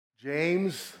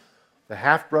James, the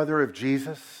half-brother of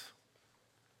Jesus,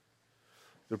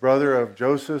 the brother of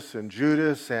Joseph and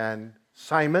Judas and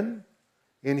Simon.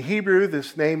 In Hebrew,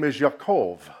 this name is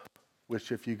Yaakov,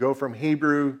 which if you go from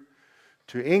Hebrew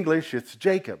to English, it's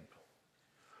Jacob.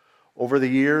 Over the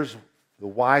years, the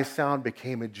Y sound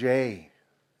became a J.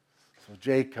 So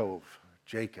Jacob.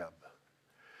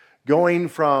 Going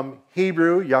from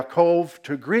Hebrew, Yaakov,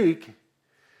 to Greek,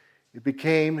 it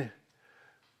became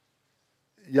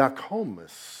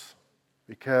Yakomus,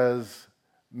 because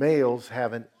males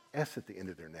have an S at the end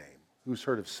of their name. Who's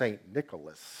heard of St.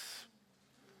 Nicholas?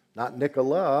 Not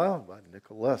Nicola, but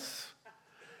Nicholas.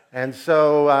 And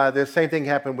so the same thing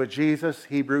happened with Jesus.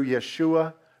 Hebrew,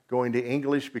 Yeshua. Going to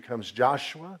English becomes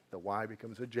Joshua. The Y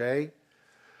becomes a J.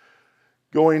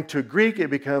 Going to Greek, it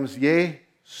becomes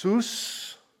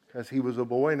Jesus, because he was a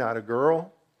boy, not a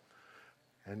girl.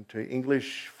 And to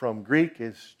English from Greek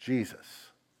is Jesus.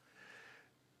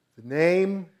 The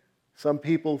name, some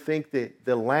people think that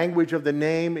the language of the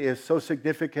name is so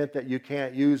significant that you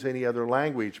can't use any other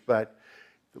language. But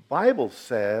the Bible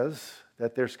says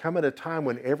that there's coming a time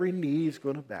when every knee is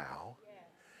going to bow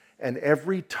and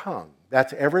every tongue,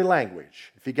 that's every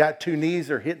language. If you got two knees,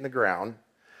 they're hitting the ground.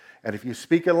 And if you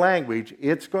speak a language,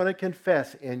 it's going to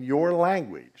confess in your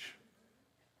language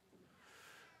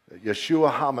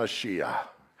Yeshua HaMashiach,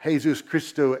 Jesus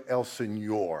Cristo el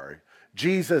Señor,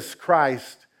 Jesus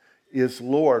Christ is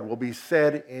Lord, will be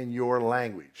said in your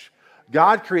language.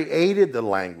 God created the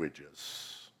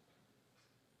languages,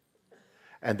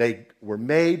 and they were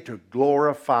made to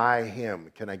glorify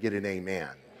Him. Can I get an amen?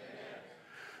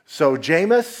 So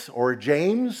James, or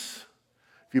James,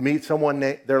 if you meet someone,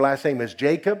 their last name is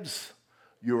Jacobs,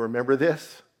 you remember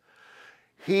this.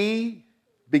 He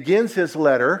begins his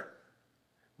letter,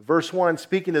 verse 1,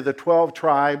 speaking to the 12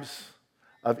 tribes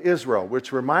of Israel,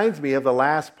 which reminds me of the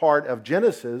last part of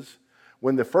Genesis,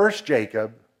 when the first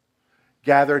Jacob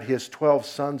gathered his 12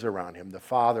 sons around him, the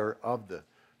father of the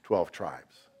 12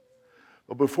 tribes.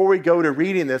 But before we go to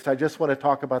reading this, I just want to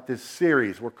talk about this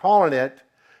series. We're calling it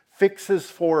Fixes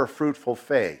for a Fruitful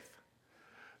Faith.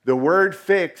 The word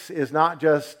fix is not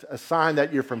just a sign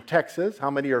that you're from Texas. How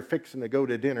many are fixing to go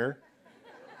to dinner?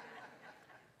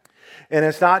 And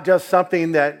it's not just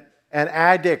something that an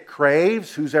addict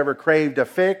craves, who's ever craved a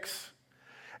fix.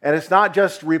 And it's not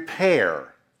just repair.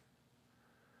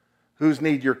 Who's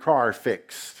need your car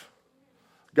fixed?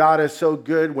 God is so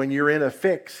good, when you're in a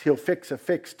fix, He'll fix a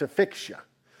fix to fix you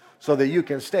so that you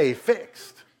can stay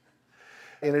fixed.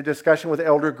 In a discussion with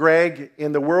Elder Greg,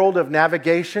 in the world of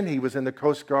navigation, he was in the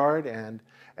Coast Guard and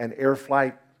an air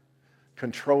flight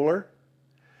controller.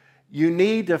 You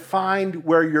need to find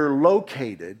where you're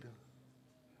located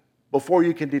before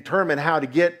you can determine how to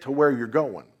get to where you're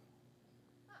going.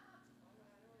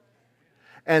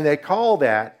 And they call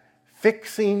that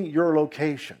fixing your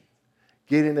location,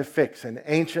 getting a fix. In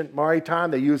ancient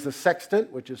maritime, they used the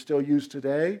sextant, which is still used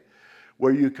today,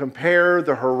 where you compare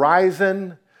the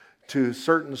horizon to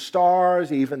certain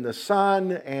stars, even the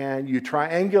sun, and you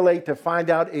triangulate to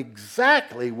find out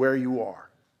exactly where you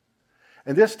are.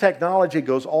 And this technology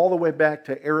goes all the way back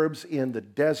to Arabs in the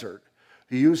desert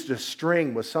who used a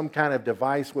string with some kind of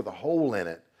device with a hole in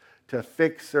it to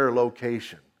fix their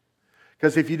location.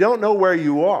 Because if you don't know where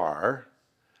you are,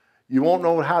 you won't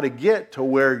know how to get to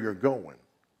where you're going.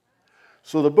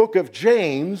 So the book of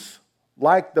James,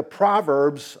 like the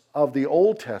Proverbs of the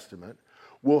Old Testament,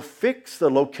 will fix the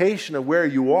location of where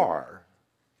you are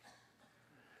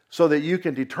so that you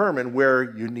can determine where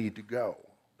you need to go.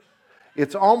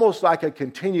 It's almost like a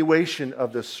continuation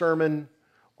of the Sermon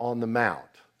on the Mount.